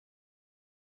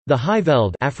The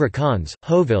Highveld Afrikaans,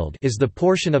 Hoeveld is the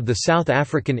portion of the South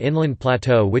African inland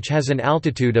plateau which has an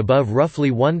altitude above roughly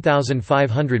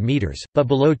 1,500 metres, but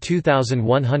below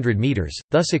 2,100 metres,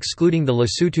 thus excluding the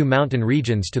Lesotho mountain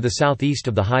regions to the southeast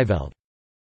of the Highveld.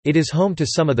 It is home to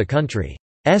some of the country's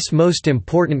most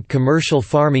important commercial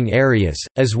farming areas,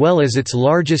 as well as its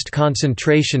largest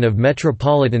concentration of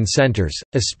metropolitan centres,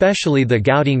 especially the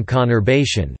Gauteng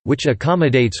conurbation, which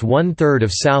accommodates one-third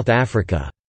of South Africa's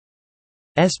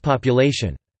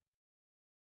population.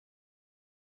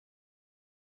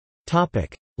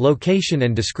 Location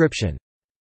and description.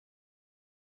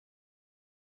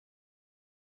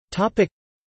 The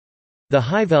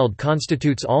Highveld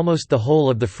constitutes almost the whole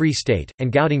of the Free State,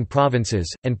 and Gauteng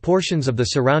provinces, and portions of the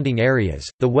surrounding areas,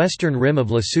 the western rim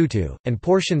of Lesotho, and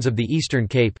portions of the Eastern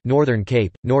Cape, Northern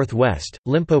Cape, Northwest,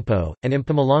 Limpopo, and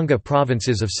Mpumalanga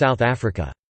provinces of South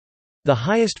Africa. The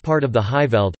highest part of the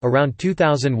Highveld, around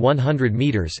 2,100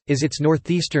 metres, is its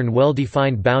northeastern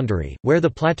well-defined boundary, where the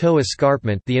plateau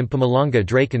escarpment the Mpumalanga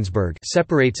Drakensberg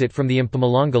separates it from the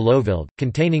Mpumalanga Lowveld,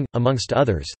 containing, amongst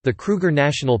others, the Kruger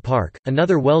National Park.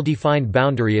 Another well-defined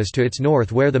boundary is to its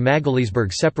north where the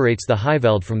Magaliesberg separates the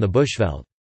Highveld from the Bushveld.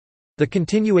 The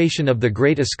continuation of the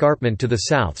Great Escarpment to the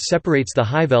south separates the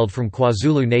Highveld from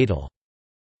KwaZulu-Natal.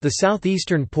 The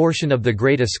southeastern portion of the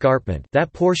Great Escarpment,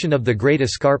 that portion of the Great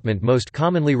Escarpment most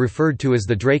commonly referred to as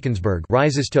the Drakensberg,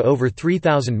 rises to over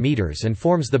 3,000 metres and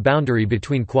forms the boundary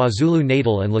between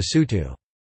KwaZulu-Natal and Lesotho.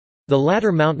 The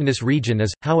latter mountainous region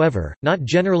is, however, not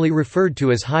generally referred to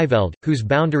as Highveld, whose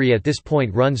boundary at this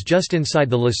point runs just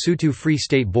inside the Lesotho Free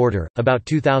State border, about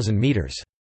 2,000 metres.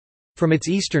 From its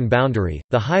eastern boundary,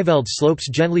 the Highveld slopes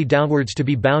gently downwards to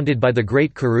be bounded by the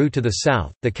Great Karoo to the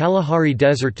south, the Kalahari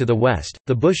Desert to the west,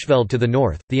 the Bushveld to the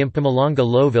north, the Mpumalanga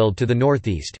Lowveld to the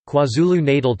northeast,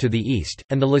 KwaZulu-Natal to the east,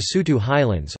 and the Lesotho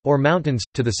Highlands, or mountains,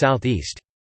 to the southeast.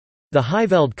 The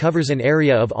Highveld covers an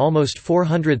area of almost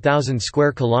 400,000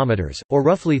 square kilometres, or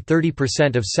roughly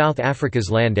 30% of South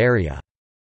Africa's land area.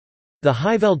 The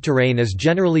Highveld terrain is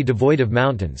generally devoid of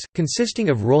mountains, consisting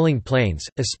of rolling plains,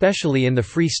 especially in the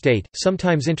Free State,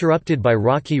 sometimes interrupted by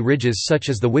rocky ridges such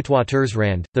as the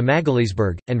Witwatersrand, the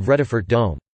Magaliesberg, and Vredefort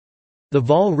Dome. The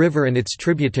Vaal River and its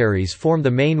tributaries form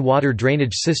the main water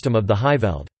drainage system of the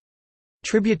Highveld.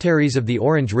 Tributaries of the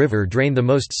Orange River drain the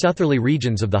most southerly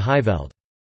regions of the Highveld.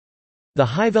 The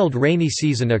Highveld rainy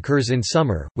season occurs in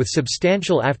summer, with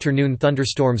substantial afternoon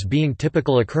thunderstorms being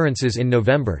typical occurrences in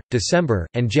November, December,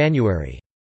 and January.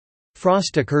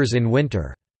 Frost occurs in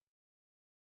winter.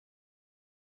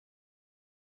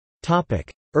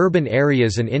 Urban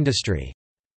areas and industry.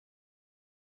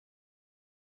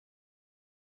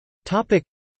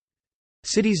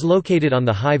 Cities located on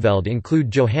the Highveld include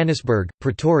Johannesburg,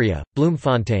 Pretoria,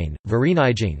 Bloemfontein,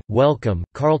 Vereeniging, Welkom,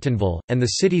 Carletonville, and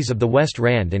the cities of the West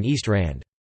Rand and East Rand.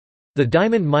 The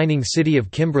diamond mining city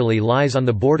of Kimberley lies on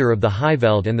the border of the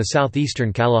Highveld and the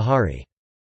southeastern Kalahari.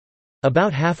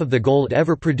 About half of the gold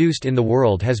ever produced in the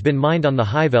world has been mined on the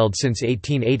Highveld since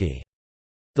 1880.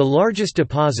 The largest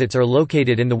deposits are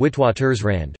located in the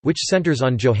Witwatersrand, which centers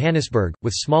on Johannesburg,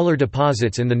 with smaller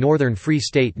deposits in the northern Free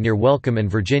State near Welkom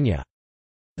and Virginia.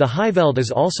 The Highveld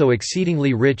is also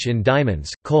exceedingly rich in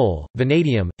diamonds, coal,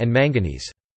 vanadium, and manganese.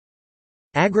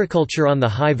 Agriculture on the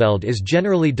Highveld is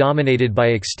generally dominated by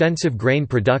extensive grain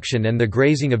production and the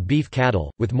grazing of beef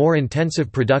cattle, with more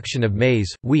intensive production of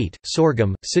maize, wheat,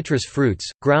 sorghum, citrus fruits,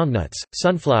 groundnuts,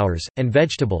 sunflowers, and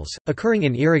vegetables, occurring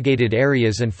in irrigated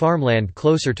areas and farmland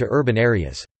closer to urban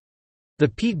areas. The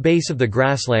peat base of the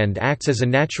grassland acts as a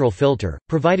natural filter,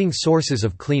 providing sources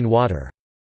of clean water.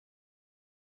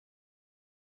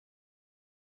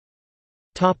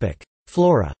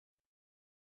 Flora.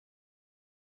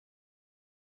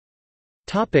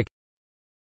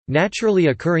 Naturally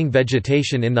occurring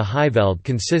vegetation in the Highveld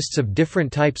consists of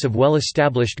different types of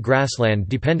well-established grassland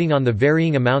depending on the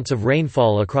varying amounts of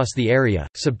rainfall across the area,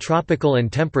 subtropical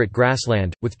and temperate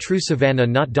grassland, with true savanna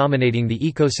not dominating the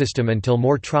ecosystem until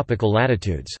more tropical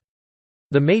latitudes.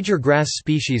 The major grass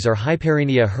species are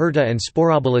Hyperrhenia hirta and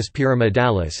Sporobolus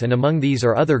pyramidalis, and among these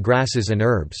are other grasses and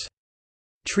herbs.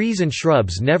 Trees and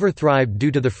shrubs never thrived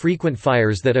due to the frequent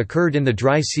fires that occurred in the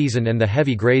dry season and the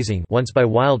heavy grazing, once by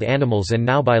wild animals and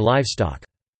now by livestock.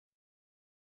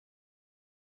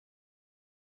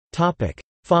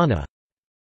 Fauna.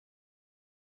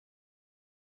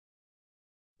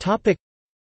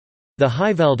 The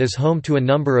Highveld is home to a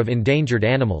number of endangered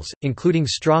animals, including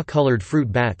straw-colored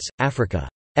fruit bats, Africa's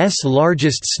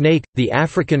largest snake, the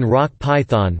African rock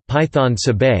python Python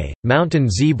sabae, mountain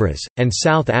zebras, and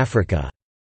South Africa's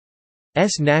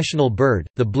national bird,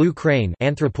 the blue crane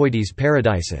Anthropoides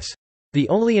paradisus. The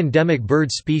only endemic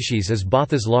bird species is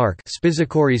Botha's lark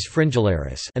Spizicoris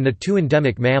fringularis and the two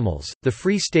endemic mammals, the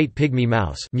Free State pygmy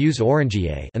mouse Mus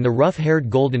orangiae and the rough-haired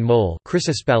golden mole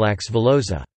Chrysospalax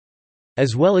villosa.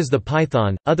 As well as the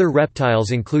python, other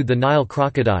reptiles include the Nile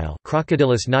crocodile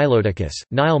Crocodilus niloticus,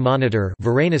 Nile monitor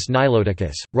Varanus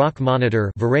niloticus, rock monitor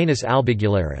Varanus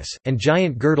albigularis, and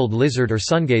giant girdled lizard or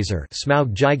sungazer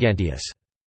Smaug giganteus.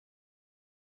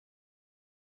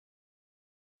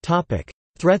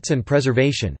 Threats and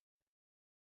preservation.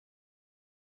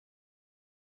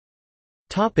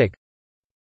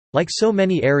 Like so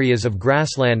many areas of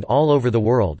grassland all over the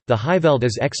world, the Highveld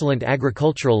is excellent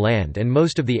agricultural land and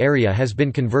most of the area has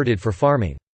been converted for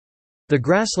farming. The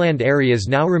grassland areas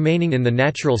now remaining in the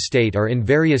natural state are in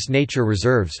various nature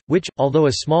reserves, which, although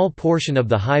a small portion of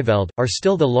the Highveld, are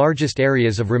still the largest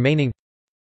areas of remaining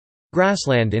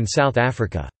grassland in South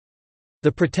Africa.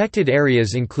 The protected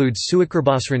areas include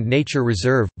Suikerbosrand Nature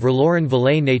Reserve, Verloren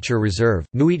Vallei Nature Reserve,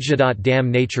 Nuitjadot Dam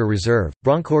Nature Reserve,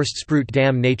 Bronkhorstspruit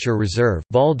Dam Nature Reserve,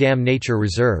 Val Dam Nature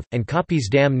Reserve, and Koppies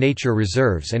Dam Nature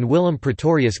Reserves and Willem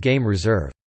Pretorius Game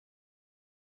Reserve.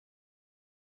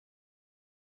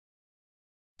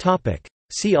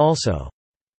 See also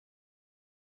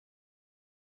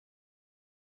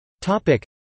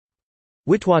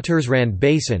Witwatersrand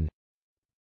Basin,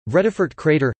 Vredefort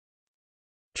Crater,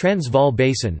 Transvaal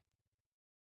Basin.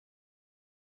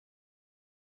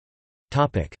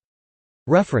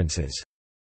 References.